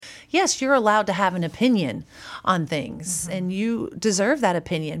yes, you're allowed to have an opinion on things and you deserve that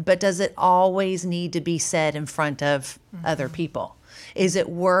opinion, but does it always need to be said in front of other people? Is it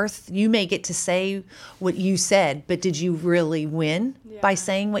worth, you may get to say what you said, but did you really win by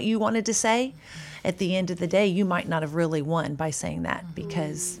saying what you wanted to say? At the end of the day, you might not have really won by saying that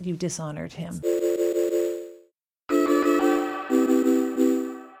because you dishonored him.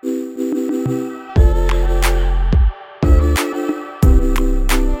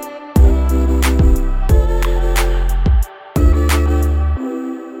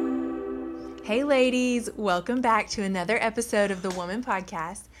 Hey ladies, welcome back to another episode of the Woman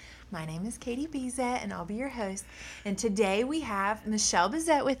Podcast. My name is Katie Bezet and I'll be your host. And today we have Michelle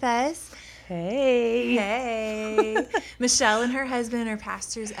Bezet with us. Hey. Michelle and her husband are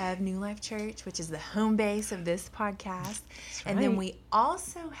pastors of New Life Church, which is the home base of this podcast. And then we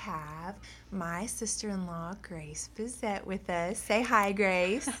also have my sister-in-law, Grace Bezet, with us. Say hi,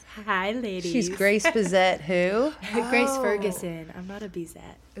 Grace. Hi, ladies. She's Grace Bezet, who? Grace Ferguson. I'm not a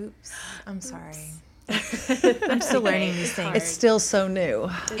Bezet. Oops. I'm sorry. I'm still learning these things. It's still so new.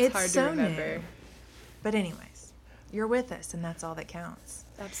 It's hard so to remember. new. But anyways, you're with us, and that's all that counts.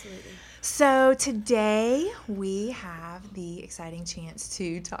 Absolutely. So today we have the exciting chance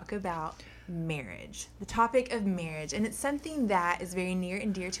to talk about marriage, the topic of marriage. And it's something that is very near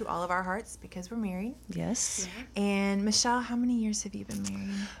and dear to all of our hearts because we're married. Yes. Yeah. And Michelle, how many years have you been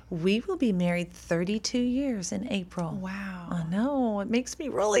married? We will be married 32 years in April. Wow. I know. It makes me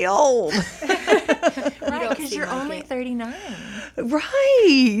really old. Right, because you're only it. 39.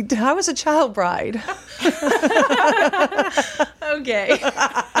 Right. I was a child bride. Okay.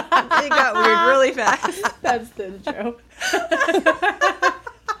 It got weird really fast. That's the intro.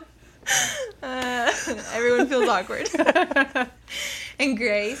 Everyone feels awkward. And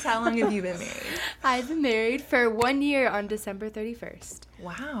Grace, how long have you been married? I've been married for 1 year on December 31st.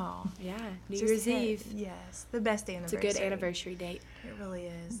 Wow. Yeah, New Just Year's hit- Eve. Yes, the best It's a anniversary. good anniversary date. It really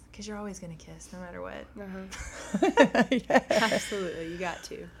is, because you're always going to kiss no matter what. Absolutely, you got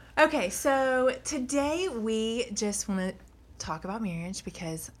to. Okay, so today we just want to talk about marriage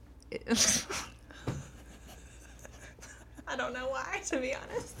because I don't know why, to be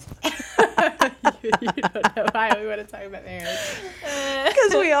honest. You don't know why we want to talk about marriage.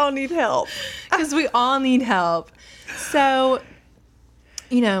 Because we all need help. Because we all need help. So,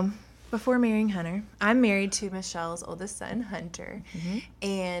 before marrying Hunter, I'm married to Michelle's oldest son, Hunter.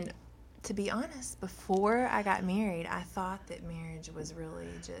 And to be honest, before I got married, I thought that marriage was really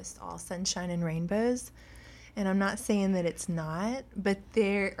just all sunshine and rainbows. And I'm not saying that it's not, but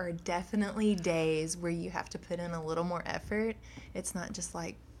there are definitely days where you have to put in a little more effort. It's not just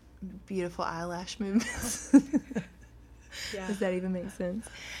like beautiful eyelash movements. Yeah. Does that even make sense?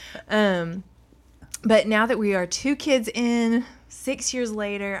 But now that we are 2 kids in, 6 years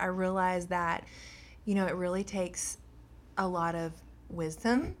later, I realize that, it really takes a lot of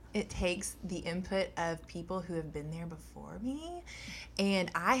wisdom. It takes the input of people who have been there before me.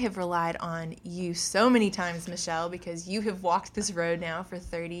 And I have relied on you so many times, Michelle, because you have walked this road now for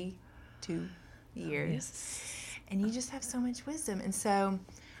 32 years. Yes. And you just have so much wisdom. And so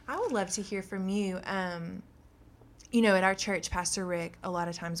I would love to hear from you. At our church, Pastor Rick, a lot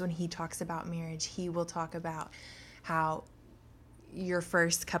of times when he talks about marriage, he will talk about how your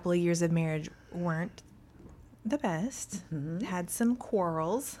first couple of years of marriage weren't the best, had some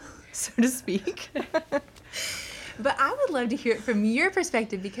quarrels, so to speak. But I would love to hear it from your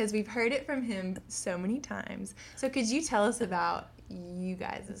perspective because we've heard it from him so many times. So could you tell us about you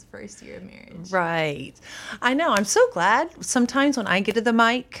guys' first year of marriage? Right. I know. I'm so glad sometimes when I get to the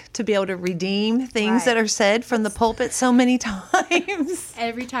mic to be able to redeem things that are said from the pulpit so many times.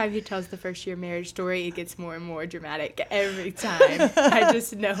 Every time he tells the first year marriage story, it gets more and more dramatic. Every time. I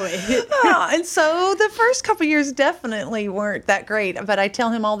just know it. And so the first couple years definitely weren't that great. But I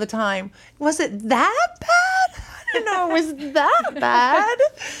tell him all the time, was it that bad? I didn't know it was that bad.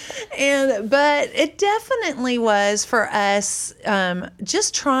 But it definitely was for us,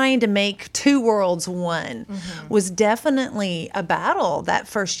 just trying to make 2 worlds one was definitely a battle that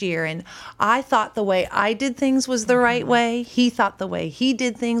first year. And I thought the way I did things was the right way. He thought the way he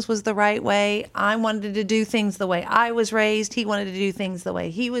did things was the right way. I wanted to do things the way I was raised. He wanted to do things the way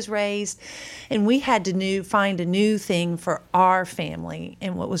he was raised. And we had to find a new thing for our family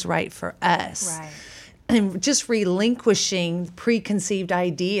and what was right for us. Right. and just relinquishing preconceived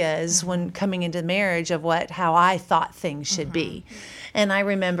ideas when coming into marriage of how I thought things should be. And I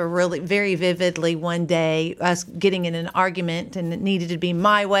remember really very vividly one day us getting in an argument, and it needed to be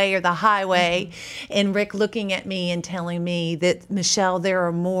my way or the highway, and Rick looking at me and telling me that, Michelle, there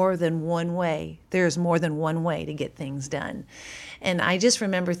are more than one way. There's more than one way to get things done. And I just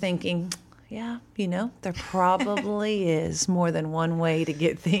remember thinking, yeah, there probably is more than one way to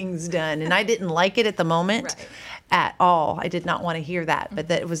get things done. And I didn't like it at the moment at all. I did not want to hear that, but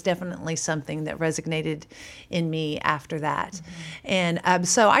that was definitely something that resonated in me after that. And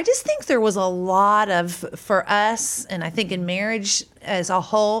so I just think there was a lot for us, and I think in marriage as a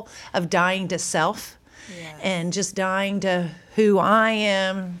whole, of dying to self. And just dying to who I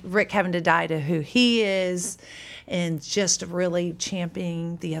am, Rick having to die to who he is, and just really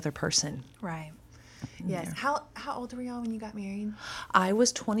championing the other person. Right. Yes. How old were y'all when you got married? I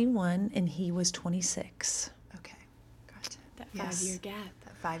was 21 and he was 26. Okay. Gotcha. That 5-year gap.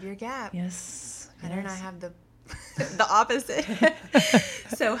 That 5-year gap. Yes. Hunter and I have the opposite.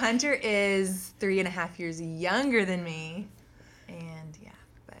 So Hunter is 3.5 years younger than me. And yeah,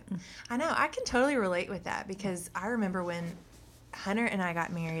 but I know I can totally relate with that, because I remember when Hunter and I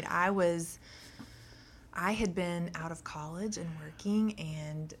got married, I had been out of college and working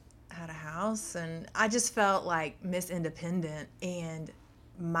and had a house, and I just felt like Miss Independent, and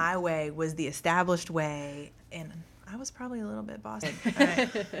my way was the established way, and I was probably a little bit bossy. Right.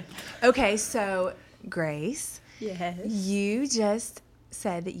 Okay, so Grace, Yes. you just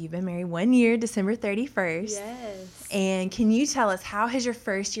said that you've been married 1 year, December 31st. Yes. And can you tell us, how has your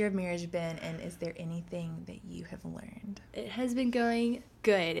first year of marriage been, and is there anything that you have learned? It has been going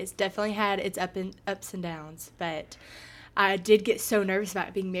good. It's definitely had its ups and downs, but I did get so nervous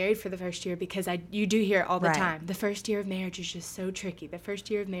about being married for the first year, because you do hear it all the time. The first year of marriage is just so tricky. The first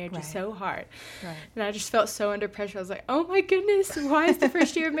year of marriage is so hard. Right. And I just felt so under pressure. I was like, oh my goodness, why is the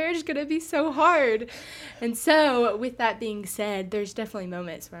first year of marriage going to be so hard? And so with that being said, there's definitely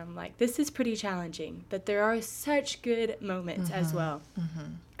moments where I'm like, this is pretty challenging, but there are such good moments as well.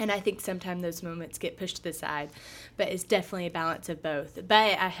 And I think sometimes those moments get pushed to the side, but it's definitely a balance of both.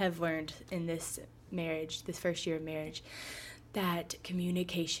 But I have learned in this first year of marriage, that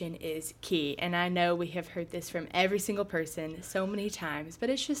communication is key. And I know we have heard this from every single person so many times, but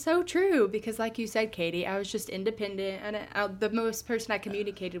it's just so true, because like you said, Katie, I was just independent, and the most person I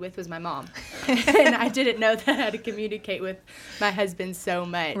communicated with was my mom. And I didn't know that I had to communicate with my husband so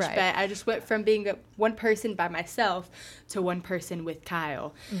much. Right. But I just went from being one person by myself to one person with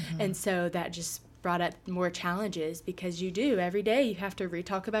Kyle. And so that just brought up more challenges, because you do every day you have to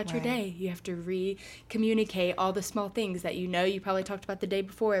re-talk about your day. You have to re-communicate all the small things that you probably talked about the day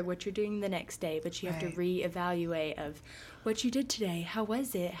before, what you're doing the next day, but you have to re-evaluate of what you did today. How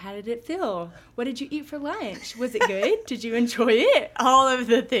was it? How did it feel? What did you eat for lunch? Was it good? Did you enjoy it? All of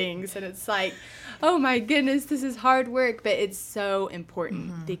the things. And it's like, oh my goodness, this is hard work, but it's so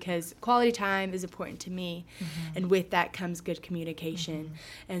important, because quality time is important to me. And with that comes good communication.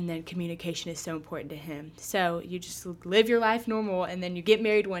 And then communication is so important to him. So you just live your life normal, and then you get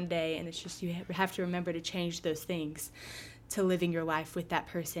married one day, and it's just, you have to remember to change those things to living your life with that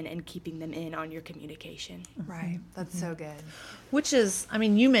person and keeping them in on your communication. Right. That's so good. Which is,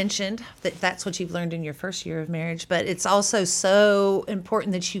 you mentioned that that's what you've learned in your first year of marriage, but it's also so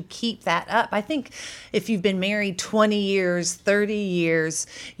important that you keep that up. I think if you've been married 20 years, 30 years,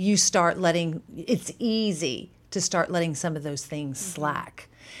 it's easy to start letting some of those things slack.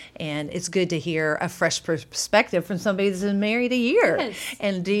 And it's good to hear a fresh perspective from somebody that's been married a year.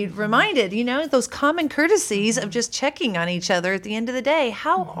 And be reminded, those common courtesies of just checking on each other at the end of the day.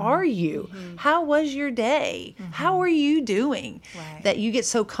 How are you? How was your day? How are you doing? That you get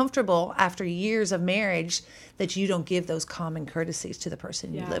so comfortable after years of marriage that you don't give those common courtesies to the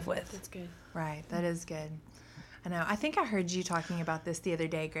person you live with. That's good. Right. That is good. I know. I think I heard you talking about this the other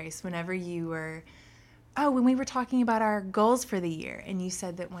day, Grace, whenever you were... when we were talking about our goals for the year, and you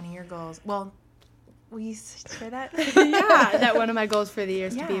said that one of your goals, will you share that? Yeah, that one of my goals for the year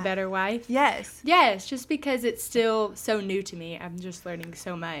is to be a better wife. Yes. Yes, just because it's still so new to me. I'm just learning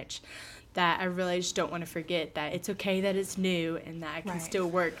so much that I really just don't want to forget that it's okay that it's new, and that I can still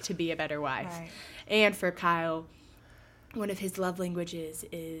work to be a better wife. Right. And for Kyle, one of his love languages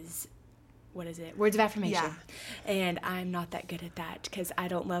is... words of affirmation. Yeah. And I'm not that good at that, because I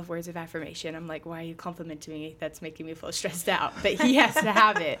don't love words of affirmation. I'm like, why are you complimenting me? That's making me feel stressed out. But he has to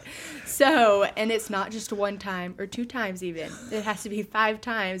have it. So, and it's not just one time or 2 times even. It has to be 5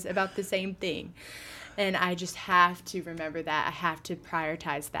 times about the same thing. And I just have to remember that. I have to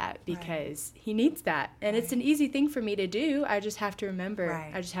prioritize that because he needs that. And it's an easy thing for me to do. I just have to remember.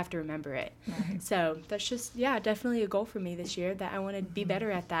 Right. I just have to remember it. Right. So that's just, definitely a goal for me this year, that I want to be better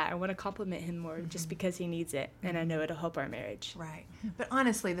at that. I want to compliment him more just because he needs it. And I know it'll help our marriage. Right. But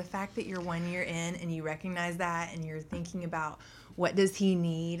honestly, the fact that you're 1 year in and you recognize that and you're thinking about what does he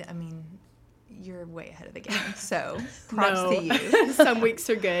need, I mean, you're way ahead of the game. So props to you. Some weeks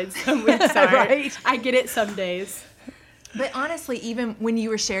are good. Some weeks aren't. Right. I get it some days. But honestly, even when you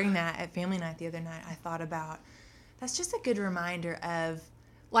were sharing that at family night the other night, I thought about, that's just a good reminder of,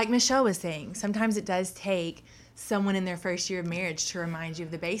 like Michelle was saying, sometimes it does take someone in their first year of marriage to remind you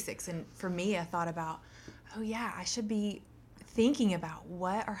of the basics. And for me, I thought about, oh yeah, I should be thinking about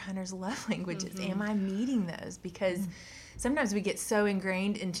what are Hunter's love languages. Am I meeting those? Because sometimes we get so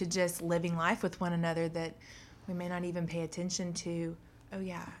ingrained into just living life with one another that we may not even pay attention to, oh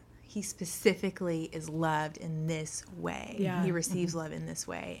yeah, he specifically is loved in this way. Yeah. He receives love in this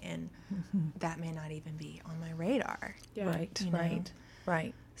way. And that may not even be on my radar. Yeah. Right, You know?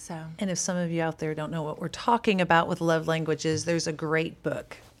 right. So, And if some of you out there don't know what we're talking about with love languages, there's a great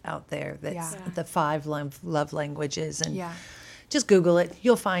book out there that's the 5 love languages. And just Google it.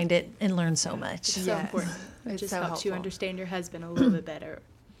 You'll find it and learn so much. It's so important. It It's just so helps you helpful. understand your husband a little bit better.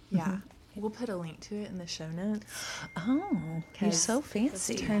 yeah. We'll put a link to it in the show notes. Oh, you're so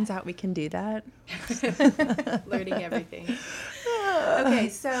fancy. Turns out we can do that. Learning everything. Okay,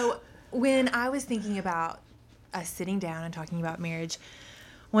 so when I was thinking about us sitting down and talking about marriage,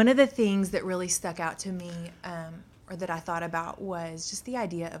 one of the things that really stuck out to me, or that I thought about, was just the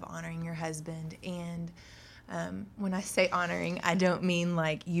idea of honoring your husband. And when I say honoring, I don't mean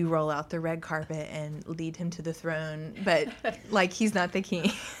like you roll out the red carpet and lead him to the throne, but like he's not the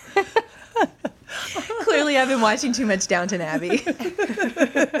king. Clearly, I've been watching too much Downton Abbey.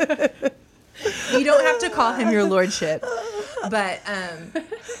 You don't have to call him your lordship, but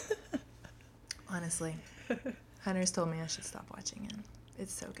honestly, Hunter's told me I should stop watching it.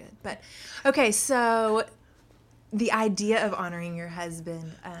 It's so good. But okay, so the idea of honoring your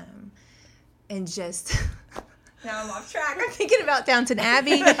husband, and just now I'm off track. I'm thinking about Downton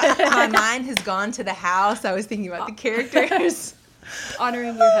Abbey. My mind has gone to the house. I was thinking about the characters.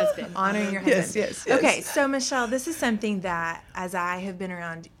 Honoring your husband. Honoring your husband. Yes. Okay, so Michelle, this is something that, as I have been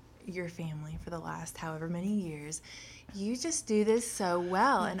around your family for the last however many years, you just do this so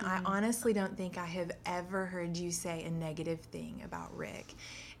well. And I honestly don't think I have ever heard you say a negative thing about Rick.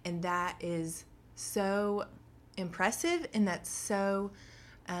 And that is so impressive, and that's so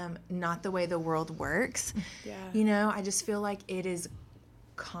not the way the world works. Yeah. You know, I just feel like it is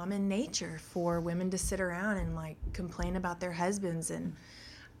common nature for women to sit around and like complain about their husbands, and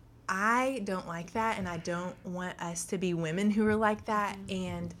I don't like that, and I don't want us to be women who are like that.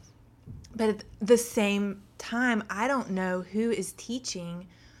 But at the same time, I don't know who is teaching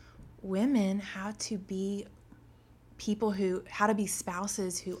women how to be how to be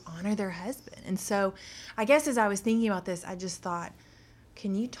spouses who honor their husband. And so I guess as I was thinking about this, I just thought,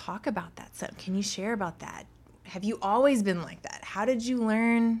 can you talk about that some? Can you share about that? Have you always been like that? How did you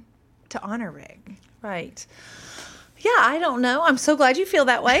learn to honor Rick? Right. Yeah, I don't know. I'm so glad you feel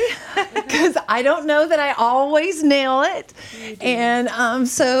that way, because I don't know that I always nail it. And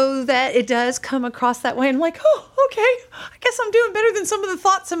so that it does come across that way. And I'm like, oh, okay, I guess I'm doing better than some of the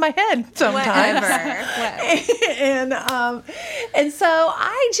thoughts in my head sometimes. And so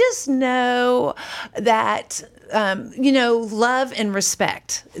I just know that, love and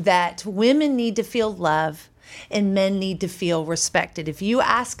respect, that women need to feel love and men need to feel respected. If you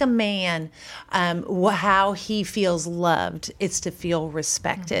ask a man how he feels loved, it's to feel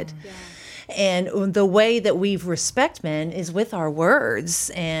respected. Yeah. And the way that we respect men is with our words,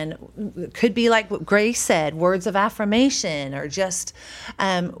 and it could be like what Grace said, words of affirmation, or just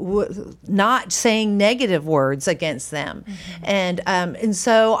not saying negative words against them. And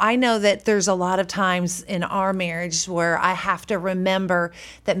so I know that there's a lot of times in our marriage where I have to remember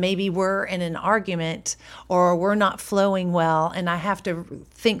that maybe we're in an argument or we're not flowing well, and I have to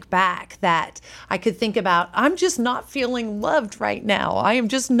think back that I could think about, I'm just not feeling loved right now. I am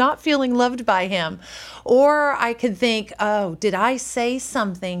just not feeling loved by him. Or I could think, oh, did I say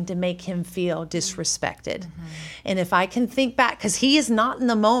something to make him feel disrespected? And if I can think back, because he is not in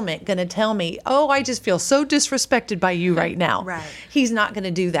the moment going to tell me, oh, I just feel so disrespected by you right now. Right. He's not going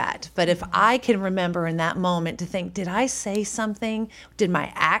to do that. But if I can remember in that moment to think, did I say something? Did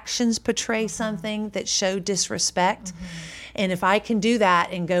my actions portray something that showed disrespect? And if I can do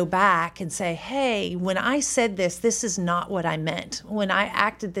that and go back and say, hey, when I said this, this is not what I meant. When I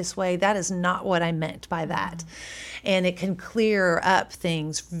acted this way, that is not what I meant by that. And it can clear up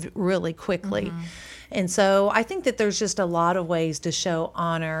things really quickly. And so I think that there's just a lot of ways to show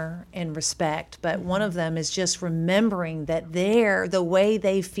honor and respect, but one of them is just remembering that the way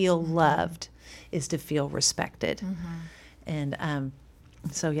they feel loved is to feel respected. And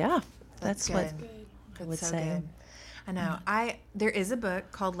so, yeah, that's good. what I would That's so say. good. I know. There is a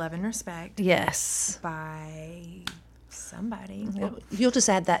book called Love and Respect Yes. by somebody. You'll just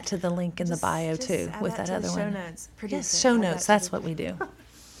add that to the link in the Just- bio just too add with that to the other show one. notes. Produce Yes, it. show Add notes. that to That's the- what we do.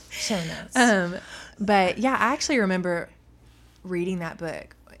 Show notes. But yeah, I actually remember reading that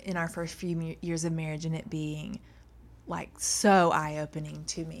book in our first few years of marriage and it being like so eye-opening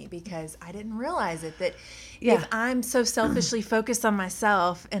to me because I didn't realize it that Yeah. if I'm so selfishly focused on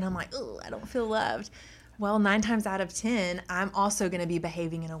myself and I'm like, oh, I don't feel loved. Well, 9 times out of 10, I'm also going to be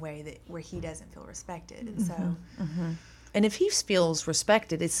behaving in a way where he doesn't feel respected. And so, And if he feels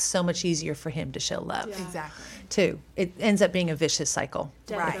respected, it's so much easier for him to show love exactly. too. It ends up being a vicious cycle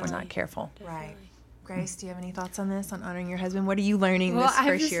if we're Definitely. not careful. Right. Grace, do you have any thoughts on this, on honoring your husband? What are you learning Well, this I've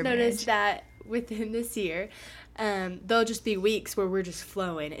first just year of noticed marriage? that within this year, there'll just be weeks where we're just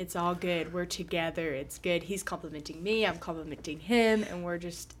flowing. It's all good. We're together. It's good. He's complimenting me. I'm complimenting him. And we're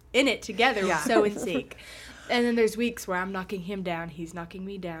just in it together. Yeah. We're so in sync. And then there's weeks where I'm knocking him down. He's knocking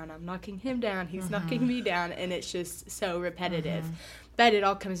me down. I'm knocking him down. He's knocking me down. And it's just so repetitive. But it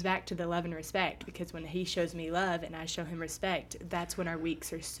all comes back to the love and respect because when he shows me love and I show him respect, that's when our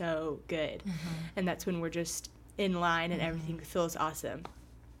weeks are so good. And that's when we're just in line and everything feels awesome.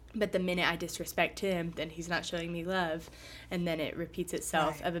 But the minute I disrespect him, then he's not showing me love. And then it repeats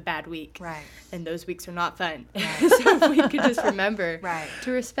itself Right. of a bad week. Right. And those weeks are not fun. So if we could just remember Right.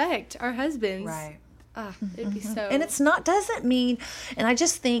 to respect our husbands, Right. it'd be so... And it's not, doesn't mean, and I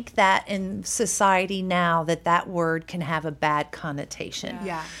just think that in society now that word can have a bad connotation.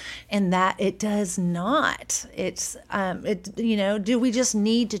 Yeah. And that it does not. It's, do we just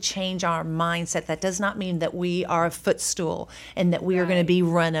need to change our mindset? That does not mean that we are a footstool and that we are going to Right. be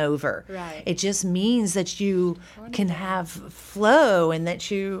run over. Right. It just means that you can have flow and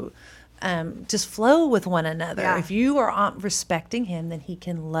that you just flow with one another. Yeah. If you are respecting him, then he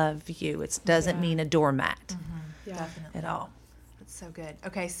can love you. It doesn't mean a doormat Yeah. Definitely. at all. That's so good.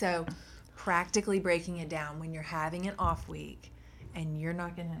 Okay, so practically breaking it down when you're having an off week and you're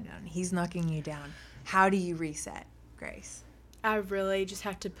knocking him down, he's knocking you down. How do you reset, Grace? I really just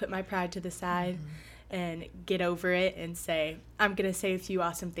have to put my pride to the side and get over it and say, I'm going to say a few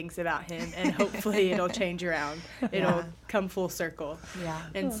awesome things about him and hopefully it'll change around. It'll Yeah. come full circle. Yeah.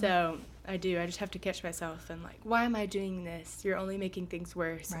 And so I just have to catch myself and like, why am I doing this? You're only making things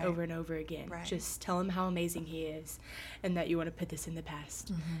worse Right. over and over again. Right. Just tell him how amazing he is and that you want to put this in the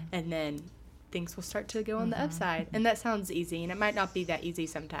past. And then things will start to go on the upside. And that sounds easy, and it might not be that easy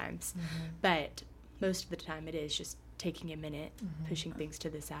sometimes. But most of the time it is just taking a minute, pushing things to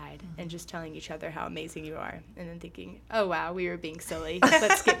the side, and just telling each other how amazing you are. And then thinking, oh, wow, we were being silly.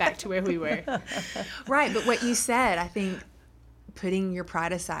 Let's get back to where we were. Right, but what you said, I think putting your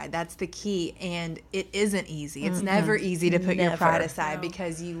pride aside, that's the key. And it isn't easy. It's never easy to put your pride Never. aside No.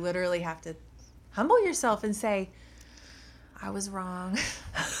 because you literally have to humble yourself and say, I was wrong.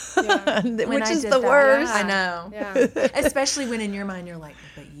 Yeah. when Which I is did the that. worst. I know. Yeah. Especially when in your mind you're like,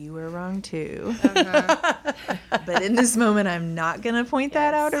 but you were wrong too. Uh-huh. But in this moment, I'm not going to point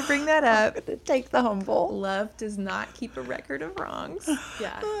that out or bring that up. Take the humble. Love does not keep a record of wrongs.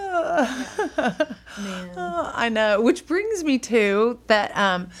 Yeah. Man. Oh, I know. Which brings me to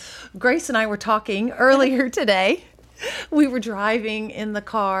that Grace and I were talking earlier today. We were driving in the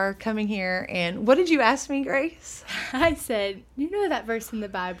car coming here, and what did you ask me, Grace? I said, you know that verse in the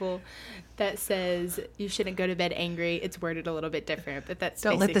Bible that says you shouldn't go to bed angry? It's worded a little bit different, but that's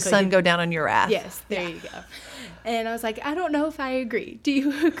Don't let the basically- sun go down on your wrath. Yes, there you go. And I was like, I don't know if I agree. Do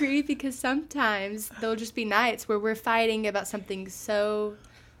you agree? Because sometimes there'll just be nights where we're fighting about something so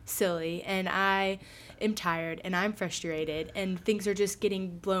silly, and I am tired and I'm frustrated, and things are just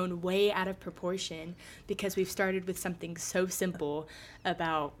getting blown way out of proportion because we've started with something so simple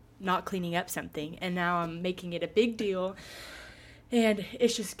about not cleaning up something, and now I'm making it a big deal. And it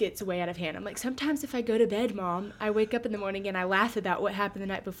just gets way out of hand. I'm like, sometimes if I go to bed, Mom, I wake up in the morning and I laugh about what happened the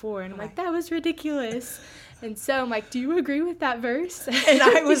night before. And I'm like, that was ridiculous. And so I'm like, do you agree with that verse? And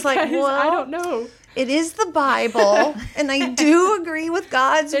I was like, Because well, I don't know. it is the Bible, and I do agree with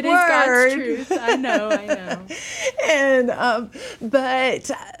God's It is word. God's truth. I know. And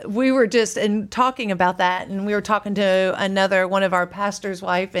but we were just talking about that, and we were talking to one of our pastor's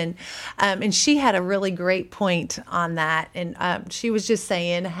wife, and she had a really great point on that, and she was just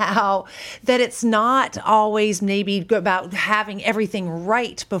saying how that it's not always maybe about having everything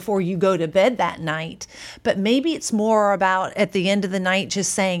right before you go to bed that night, but maybe it's more about at the end of the night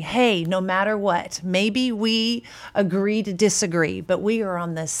just saying, hey, no matter what, maybe we agree to disagree, but we are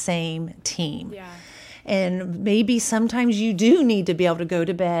on the same team. Yeah. And maybe sometimes you do need to be able to go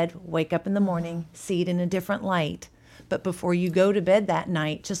to bed, wake up in the morning, see it in a different light. But before you go to bed that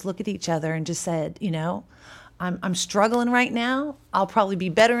night, just look at each other and just said, I'm struggling right now. I'll probably be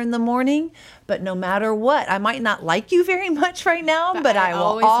better in the morning, but no matter what, I might not like you very much right now, but I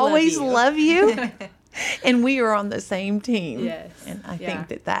will always love you. And we are on the same team. Yes. And I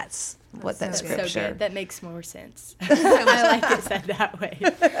think that's what that so good. scripture. So good. That makes more sense. I like it said that way.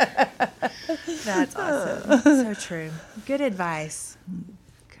 That's awesome. So true. Good advice,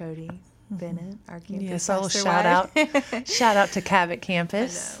 Cody Bennett, our campus Yes, I'll pastor wife. shout out to Cabot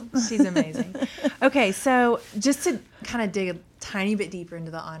Campus. She's amazing. Okay, so just to kind of dig a tiny bit deeper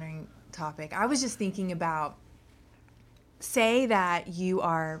into the honoring topic, I was just thinking about, say that you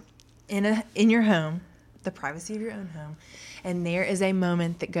are in your home, the privacy of your own home, and there is a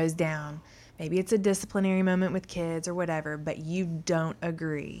moment that goes down. Maybe it's a disciplinary moment with kids or whatever, but you don't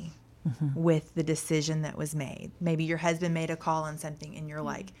agree with the decision that was made. Maybe your husband made a call on something, and you're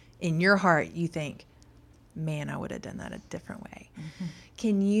like, in your heart, you think, man, I would have done that a different way.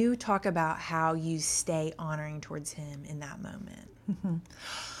 Can you talk about how you stay honoring towards him in that moment?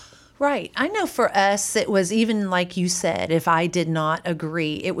 Right. I know for us, it was even like you said, if I did not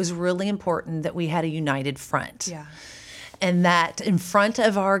agree, it was really important that we had a united front. Yeah. And that in front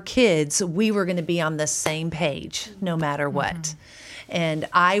of our kids, we were going to be on the same page no matter what. And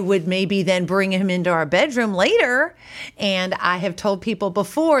I would maybe then bring him into our bedroom later. And I have told people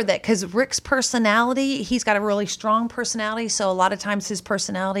before that because Rick's personality, he's got a really strong personality. So a lot of times his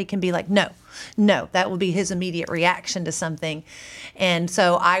personality can be like, no, that will be his immediate reaction to something. And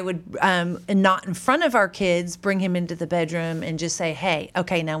so I would, not in front of our kids, bring him into the bedroom and just say, hey,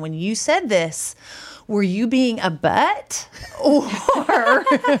 okay, now when you said this, were you being a butt? Or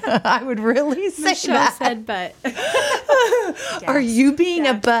I would really say Michelle that. said but. Are you being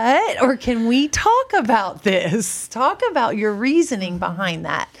a butt? Or can we talk about this? Talk about your reasoning behind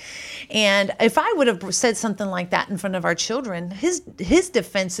that. And if I would have said something like that in front of our children, his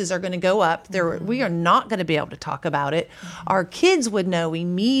defenses are going to go up. We are not going to be able to talk about it. Our kids would know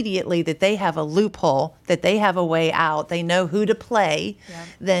immediately that they have a loophole, that they have a way out. They know who to play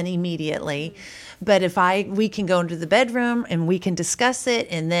then immediately. But if we can go into the bedroom and we can discuss it,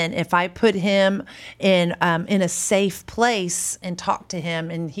 and then if I put him in a safe place and talk to him,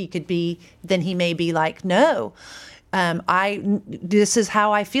 and then he may be like, no. This is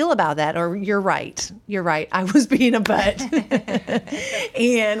how I feel about that, or you're right. I was being a butt.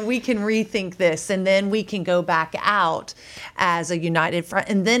 And we can rethink this, and then we can go back out as a united front.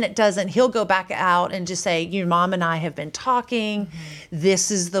 And then he'll go back out and just say, your mom and I have been talking.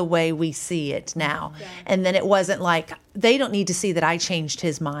 This is the way we see it now. Yeah. And then it wasn't like, they don't need to see that I changed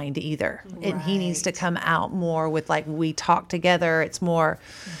his mind either. Right. And he needs to come out more with like, we talk together. It's more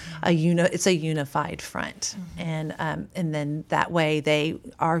it's a unified front. And then that way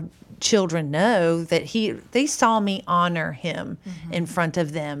our children know that they saw me honor him in front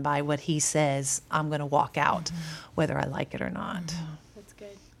of them by what he says. I'm going to walk out whether I like it or not. That's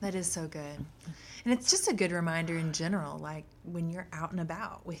good. That is so good. And it's just a good reminder in general, like when you're out and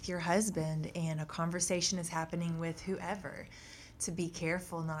about with your husband and a conversation is happening with whoever, to be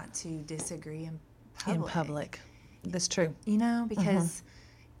careful not to disagree in public. That's true. Because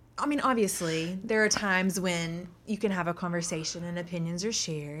I mean, obviously, there are times when you can have a conversation and opinions are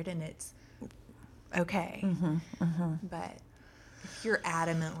shared and it's okay. But if you're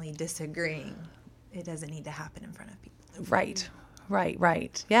adamantly disagreeing, it doesn't need to happen in front of people.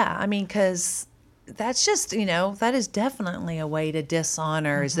 Right. Yeah, I mean, because that's just, that is definitely a way to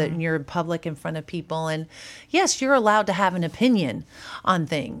dishonor is that you're in public in front of people. And yes, you're allowed to have an opinion on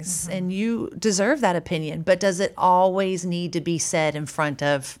things and you deserve that opinion. But does it always need to be said in front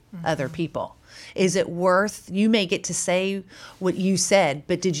of other people? Is it worth, you may get to say what you said,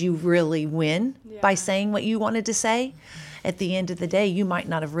 but did you really win by saying what you wanted to say? At the end of the day, you might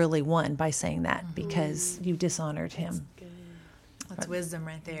not have really won by saying that because you dishonored him. That's wisdom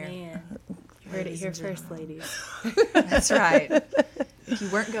right there. Man. Heard it here first, ladies. That's right. If you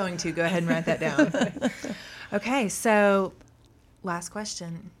weren't going to, go ahead and write that down. Okay, so last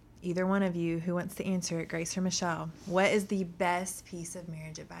question. Either one of you who wants to answer it, Grace or Michelle, what is the best piece of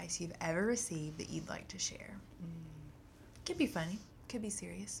marriage advice you've ever received that you'd like to share? Could be funny, could be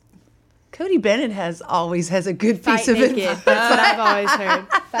serious. Cody Bennett always has a good Fight piece of naked. advice. That's what I've always heard.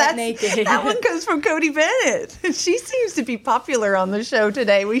 Fight naked. That one comes from Cody Bennett. She seems to be popular on the show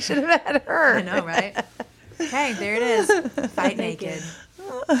today. We should have had her. I know, right? Okay, there it is. Fight naked.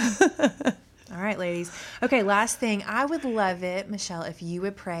 All right, ladies. Okay, last thing. I would love it, Michelle, if you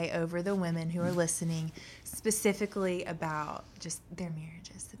would pray over the women who are listening, specifically about just their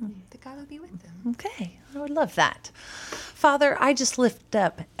marriages, that God would be with them. Okay, I would love that. Father, I just lift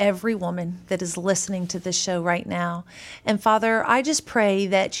up every woman that is listening to this show right now. And Father, I just pray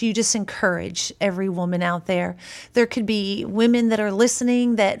that you just encourage every woman out there. There could be women that are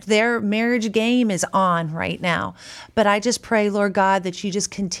listening that their marriage game is on right now. But I just pray, Lord God, that you just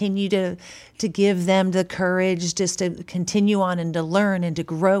continue to give them the courage just to continue on and to learn and to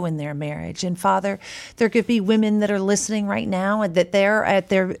grow in their marriage. And Father, there could be women that are listening right now and that they're at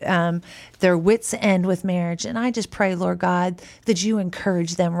their wits' end with marriage. And I just pray, Lord God, that you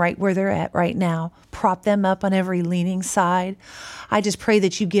encourage them right where they're at right now. Prop them up on every leaning side. I just pray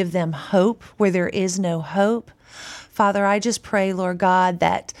that you give them hope where there is no hope. Father, I just pray, Lord God,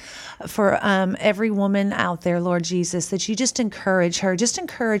 that for every woman out there, Lord Jesus, that you just encourage her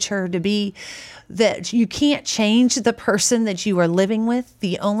to be, that you can't change the person that you are living with.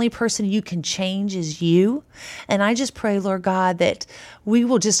 The only person you can change is you. And I just pray, Lord God, that we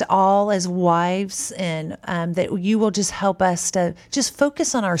will just all as wives and that you will just help us to just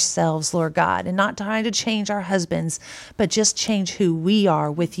focus on ourselves, Lord God, and not trying to change our husbands, but just change who we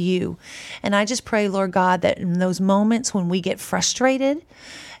are with you. And I just pray, Lord God, that in those moments when we get frustrated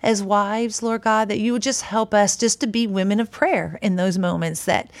as wives, Lord God, that you would just help us just to be women of prayer in those moments,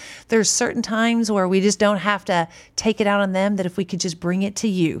 that there's certain times where we just don't have to take it out on them, that if we could just bring it to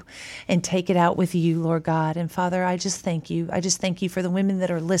you and take it out with you, Lord God. And Father, I just thank you. I just thank you for the women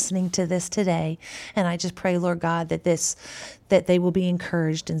that are listening to this today. And I just pray, Lord God, that they will be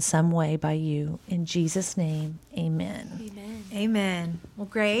encouraged in some way by you. In Jesus' name, amen. Amen. Amen. Well,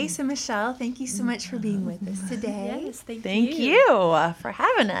 Grace and Michelle, thank you so much for being with us today. Yes, thank you for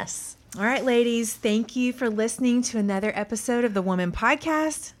having us. All right, ladies, thank you for listening to another episode of the Woman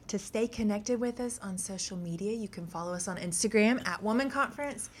Podcast. To stay connected with us on social media, you can follow us on Instagram at Woman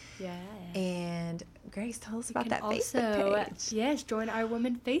Conference. Yeah. And Grace, tell us about that also, Facebook page. Yes, join our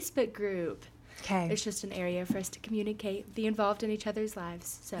Woman Facebook group. Okay. It's just an area for us to communicate, be involved in each other's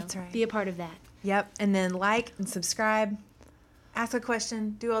lives. So That's right. Be a part of that. Yep. And then like and subscribe, ask a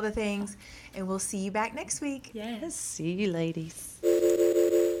question, do all the things, and we'll see you back next week. Yes. See you, ladies.